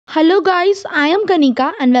Hello guys, I am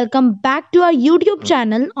Kanika and welcome back to our YouTube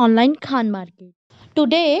channel Online Khan Market.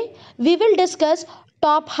 Today we will discuss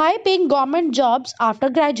top high paying government jobs after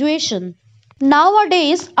graduation.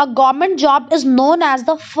 Nowadays, a government job is known as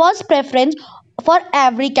the first preference for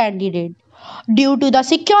every candidate due to the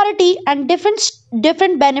security and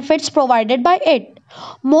different benefits provided by it.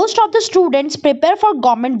 Most of the students prepare for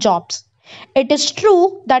government jobs. It is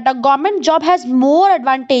true that a government job has more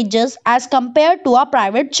advantages as compared to a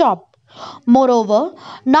private job. Moreover,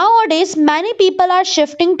 nowadays many people are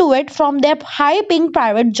shifting to it from their high paying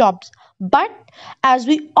private jobs. But as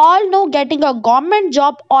we all know, getting a government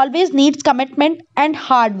job always needs commitment and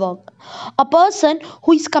hard work. A person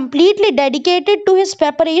who is completely dedicated to his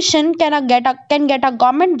preparation can get a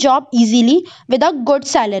government job easily with a good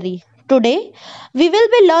salary. Today, we will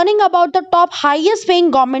be learning about the top highest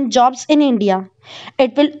paying government jobs in India.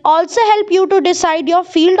 It will also help you to decide your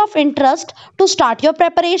field of interest to start your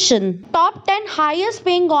preparation. Top 10 highest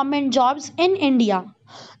paying government jobs in India.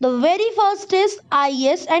 The very first is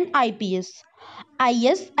IAS and IPS.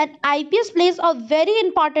 IAS and IPS plays a very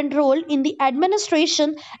important role in the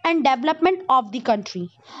administration and development of the country.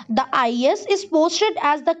 The IAS is posted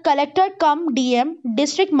as the collector cum DM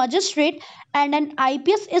district magistrate and an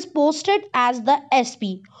IPS is posted as the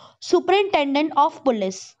SP superintendent of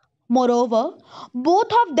police. Moreover,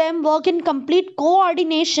 both of them work in complete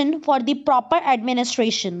coordination for the proper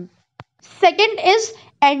administration. Second is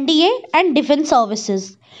NDA and Defense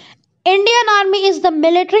Services. Indian Army is the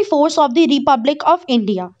military force of the Republic of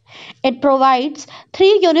India. It provides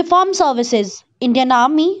three uniform services: Indian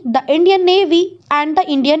Army, the Indian Navy, and the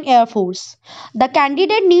Indian Air Force. The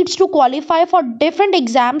candidate needs to qualify for different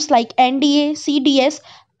exams like NDA, CDS,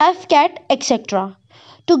 FCAT, etc.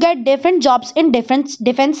 to get different jobs in different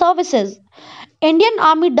defense services. Indian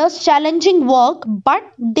Army does challenging work, but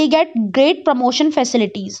they get great promotion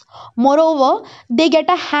facilities. Moreover, they get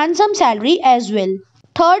a handsome salary as well.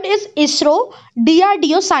 Third is ISRO,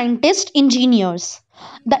 DRDO scientists, engineers.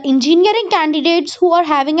 The engineering candidates who are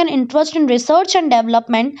having an interest in research and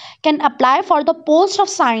development can apply for the post of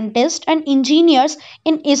scientists and engineers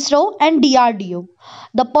in ISRO and DRDO.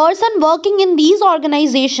 The person working in these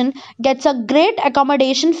organizations gets a great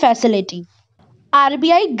accommodation facility.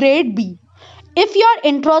 RBI Grade B. If you are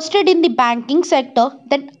interested in the banking sector,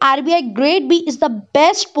 then RBI Grade B is the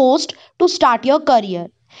best post to start your career.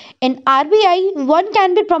 In RBI, one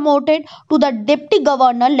can be promoted to the deputy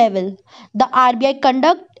governor level. The RBI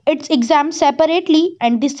conducts its exam separately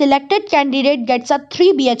and the selected candidate gets a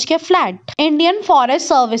 3 BHK flat. Indian Forest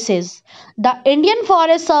Services. The Indian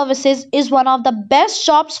Forest Services is one of the best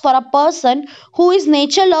jobs for a person who is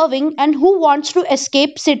nature loving and who wants to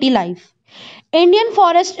escape city life. Indian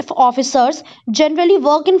forest officers generally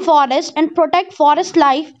work in forest and protect forest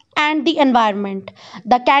life and the environment.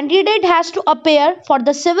 The candidate has to appear for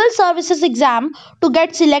the civil services exam to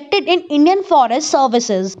get selected in Indian Forest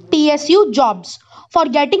Services. PSU jobs. For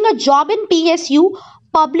getting a job in PSU,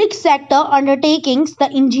 public sector undertakings, the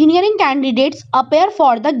engineering candidates appear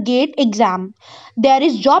for the GATE exam. There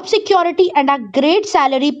is job security and a great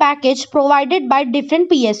salary package provided by different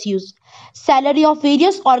PSUs. Salary of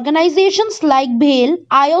various organizations like BHEL,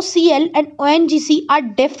 IOCL and ONGC are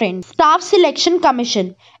different. Staff Selection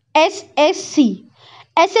Commission SSC.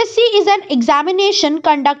 SSC is an examination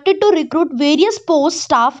conducted to recruit various post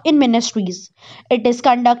staff in ministries. It is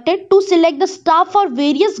conducted to select the staff for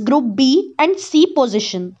various group B and C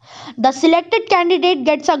position. The selected candidate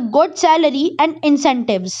gets a good salary and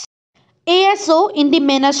incentives. ASO in the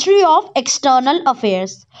Ministry of External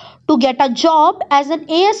Affairs. To get a job as an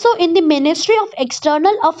ASO in the Ministry of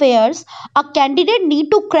External Affairs, a candidate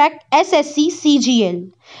need to crack SSC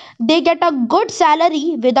CGL. They get a good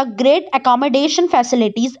salary with a great accommodation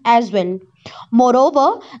facilities as well.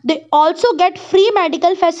 Moreover, they also get free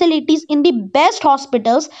medical facilities in the best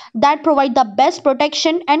hospitals that provide the best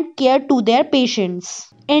protection and care to their patients.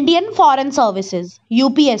 Indian Foreign Services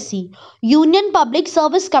UPSC Union Public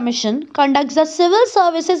Service Commission conducts the civil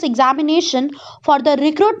services examination for the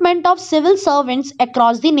recruitment of civil servants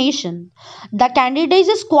across the nation. The candidate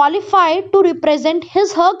is qualified to represent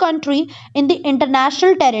his her country in the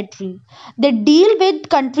international territory. They deal with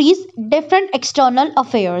countries' different external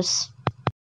affairs.